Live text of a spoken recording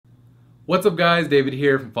What's up guys, David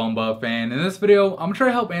here from PhoneBuff, and in this video I'm going to try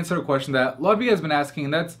to help answer a question that a lot of you guys have been asking,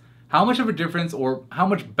 and that's how much of a difference or how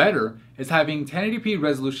much better is having 1080p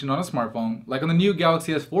resolution on a smartphone, like on the new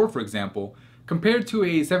Galaxy S4 for example, compared to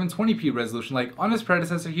a 720p resolution like on its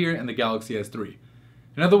predecessor here in the Galaxy S3.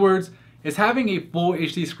 In other words, is having a full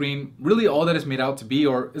HD screen really all that it's made out to be,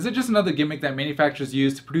 or is it just another gimmick that manufacturers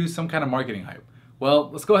use to produce some kind of marketing hype?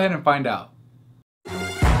 Well, let's go ahead and find out.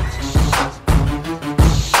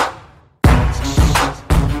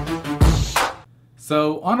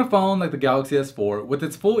 So on a phone like the Galaxy S4, with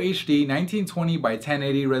its full HD 1920 by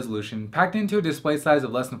 1080 resolution packed into a display size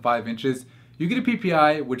of less than 5 inches, you get a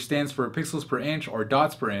PPI, which stands for pixels per inch or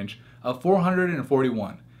dots per inch, of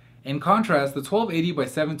 441. In contrast, the 1280 by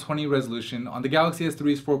 720 resolution on the Galaxy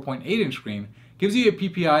S3's 4.8 inch screen gives you a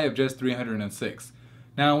PPI of just 306.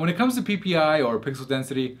 Now when it comes to PPI or pixel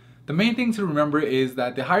density, the main thing to remember is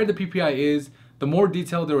that the higher the PPI is, the more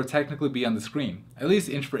detail there will technically be on the screen, at least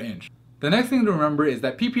inch for inch. The next thing to remember is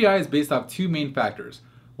that PPI is based off two main factors.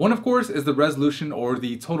 One, of course, is the resolution or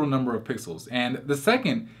the total number of pixels, and the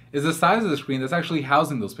second is the size of the screen that's actually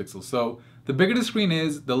housing those pixels. So the bigger the screen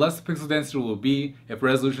is, the less the pixel density will be if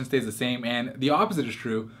resolution stays the same, and the opposite is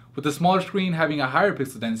true, with the smaller screen having a higher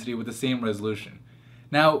pixel density with the same resolution.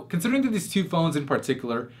 Now, considering that these two phones in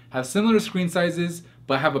particular have similar screen sizes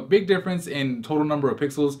but have a big difference in total number of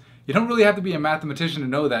pixels, you don't really have to be a mathematician to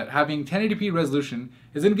know that having 1080p resolution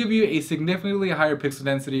is going to give you a significantly higher pixel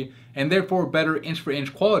density and therefore better inch for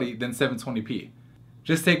inch quality than 720p.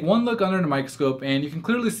 Just take one look under the microscope and you can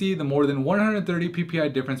clearly see the more than 130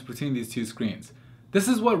 ppi difference between these two screens. This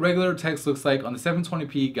is what regular text looks like on the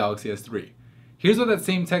 720p Galaxy S3. Here's what that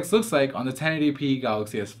same text looks like on the 1080p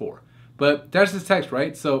Galaxy S4. But that's just text,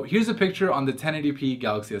 right? So here's a picture on the 1080p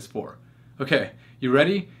Galaxy S4. Okay, you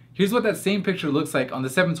ready? Here's what that same picture looks like on the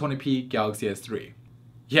 720p Galaxy S3.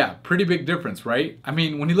 Yeah, pretty big difference, right? I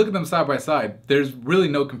mean, when you look at them side by side, there's really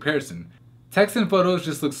no comparison. Text and photos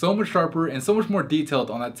just look so much sharper and so much more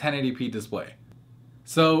detailed on that 1080p display.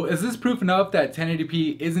 So is this proof enough that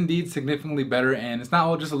 1080p is indeed significantly better and it's not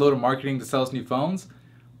all just a load of marketing to sell us new phones?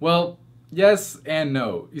 Well, yes and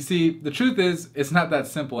no. You see, the truth is, it's not that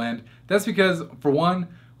simple, and that's because, for one,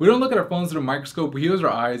 we don't look at our phones through a microscope, we use our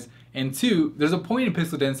eyes, and two, there's a point in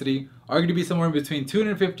pixel density, argued to be somewhere between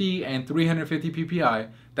 250 and 350 ppi,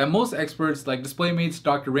 that most experts, like DisplayMate's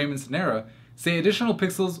Dr. Raymond Sanera, say additional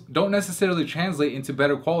pixels don't necessarily translate into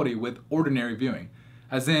better quality with ordinary viewing.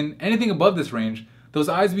 As in, anything above this range, those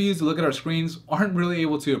eyes we use to look at our screens aren't really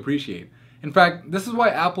able to appreciate. In fact, this is why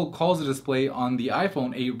Apple calls the display on the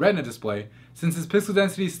iPhone a Retina display, since its pixel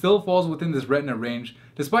density still falls within this Retina range,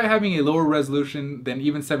 despite having a lower resolution than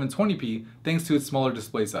even 720p thanks to its smaller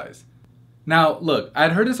display size. Now, look,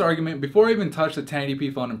 I'd heard this argument before I even touched a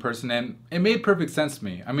 1080p phone in person, and it made perfect sense to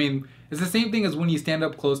me. I mean, it's the same thing as when you stand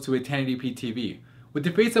up close to a 1080p TV. With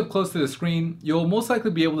your face up close to the screen, you'll most likely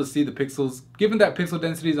be able to see the pixels, given that pixel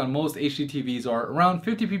densities on most HD TVs are around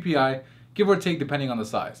 50 ppi, give or take depending on the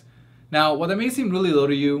size. Now, while that may seem really low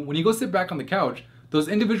to you, when you go sit back on the couch, those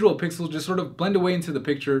individual pixels just sort of blend away into the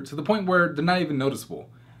picture to the point where they're not even noticeable.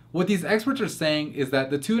 What these experts are saying is that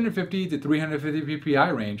the 250 to 350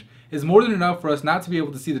 ppi range is more than enough for us not to be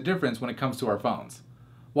able to see the difference when it comes to our phones.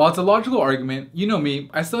 While it's a logical argument, you know me,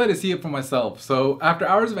 I still had to see it for myself, so after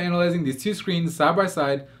hours of analyzing these two screens side by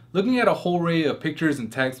side, looking at a whole array of pictures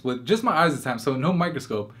and text with just my eyes this time, so no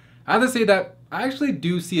microscope, I have to say that I actually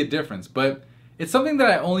do see a difference, but it's something that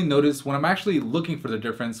I only notice when I'm actually looking for the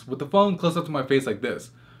difference with the phone close up to my face like this.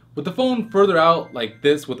 With the phone further out like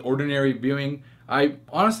this with ordinary viewing, I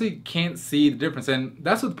honestly can't see the difference, and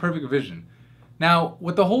that's with perfect vision. Now,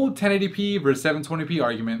 with the whole 1080p versus 720p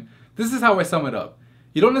argument, this is how I sum it up.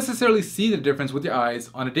 You don't necessarily see the difference with your eyes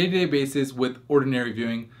on a day-to-day basis with ordinary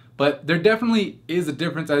viewing, but there definitely is a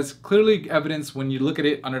difference as clearly evidenced when you look at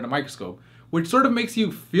it under the microscope, which sort of makes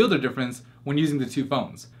you feel the difference when using the two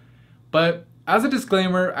phones. But as a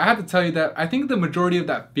disclaimer, I have to tell you that I think the majority of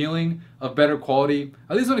that feeling of better quality,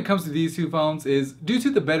 at least when it comes to these two phones, is due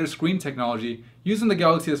to the better screen technology used on the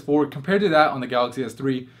Galaxy S4 compared to that on the Galaxy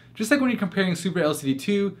S3, just like when you're comparing Super LCD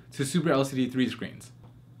 2 to Super LCD 3 screens.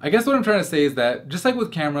 I guess what I'm trying to say is that, just like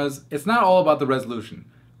with cameras, it's not all about the resolution.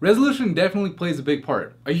 Resolution definitely plays a big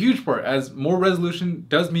part, a huge part, as more resolution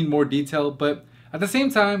does mean more detail, but at the same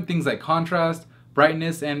time, things like contrast,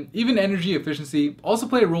 brightness, and even energy efficiency also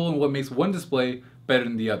play a role in what makes one display better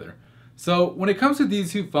than the other. So when it comes to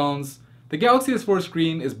these two phones, the Galaxy S4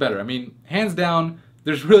 screen is better. I mean, hands down,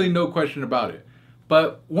 there's really no question about it.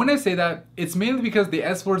 But when I say that, it's mainly because the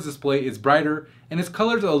S4's display is brighter and its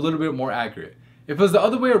colors are a little bit more accurate. If it was the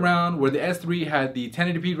other way around, where the S3 had the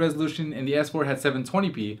 1080p resolution and the S4 had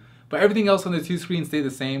 720p, but everything else on the two screens stay the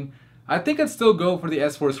same, I think I'd still go for the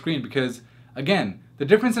S4 screen because, again, the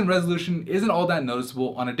difference in resolution isn't all that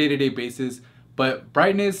noticeable on a day-to-day basis, but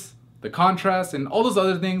brightness, the contrast, and all those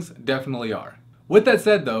other things definitely are. With that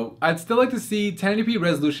said though, I'd still like to see 1080p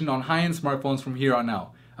resolution on high-end smartphones from here on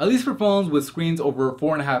out, at least for phones with screens over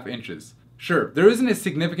 4.5 inches. Sure, there isn't a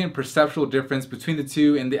significant perceptual difference between the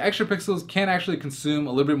two, and the extra pixels can actually consume a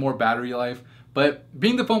little bit more battery life, but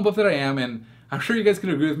being the phone buff that I am, and I'm sure you guys can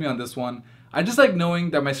agree with me on this one, I just like knowing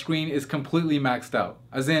that my screen is completely maxed out.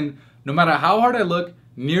 As in, no matter how hard I look,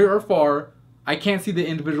 near or far, I can't see the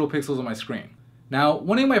individual pixels on my screen. Now,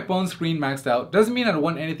 wanting my phone screen maxed out doesn't mean I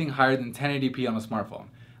want anything higher than 1080p on a smartphone.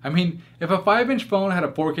 I mean, if a 5-inch phone had a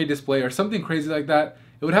 4K display or something crazy like that,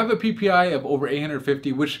 it would have a PPI of over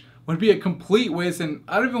 850, which would be a complete waste, and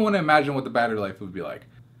I don't even want to imagine what the battery life would be like.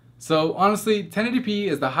 So honestly, 1080p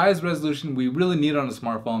is the highest resolution we really need on a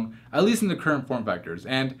smartphone, at least in the current form factors,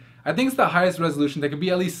 and I think it's the highest resolution that can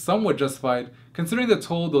be at least somewhat justified considering the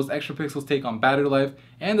toll those extra pixels take on battery life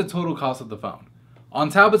and the total cost of the phone. On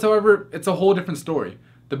tablets, however, it's a whole different story.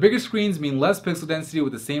 The bigger screens mean less pixel density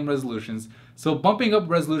with the same resolutions, so bumping up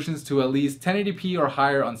resolutions to at least 1080p or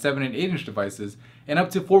higher on 7 and 8-inch devices, and up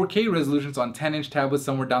to 4K resolutions on 10-inch tablets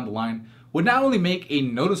somewhere down the line, would not only make a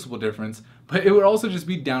noticeable difference, but it would also just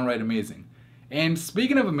be downright amazing. And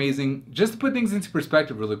speaking of amazing, just to put things into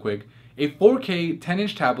perspective really quick, a 4K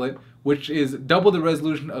 10-inch tablet, which is double the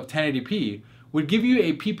resolution of 1080p, would give you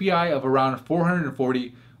a PPI of around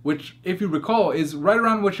 440, which, if you recall, is right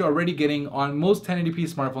around what you're already getting on most 1080p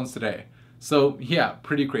smartphones today. So yeah,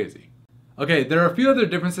 pretty crazy. Okay, there are a few other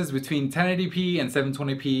differences between 1080p and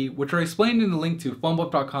 720p, which are explained in the link to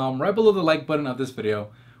phonebuff.com right below the like button of this video,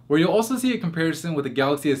 where you'll also see a comparison with the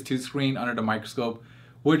Galaxy S2 screen under the microscope,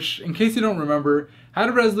 which, in case you don't remember, had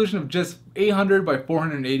a resolution of just 800 by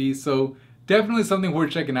 480, so definitely something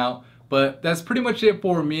worth checking out. But that's pretty much it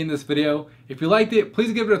for me in this video. If you liked it,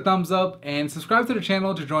 please give it a thumbs up and subscribe to the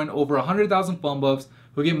channel to join over 100,000 phone buffs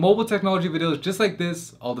who get mobile technology videos just like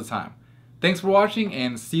this all the time. Thanks for watching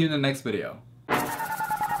and see you in the next video.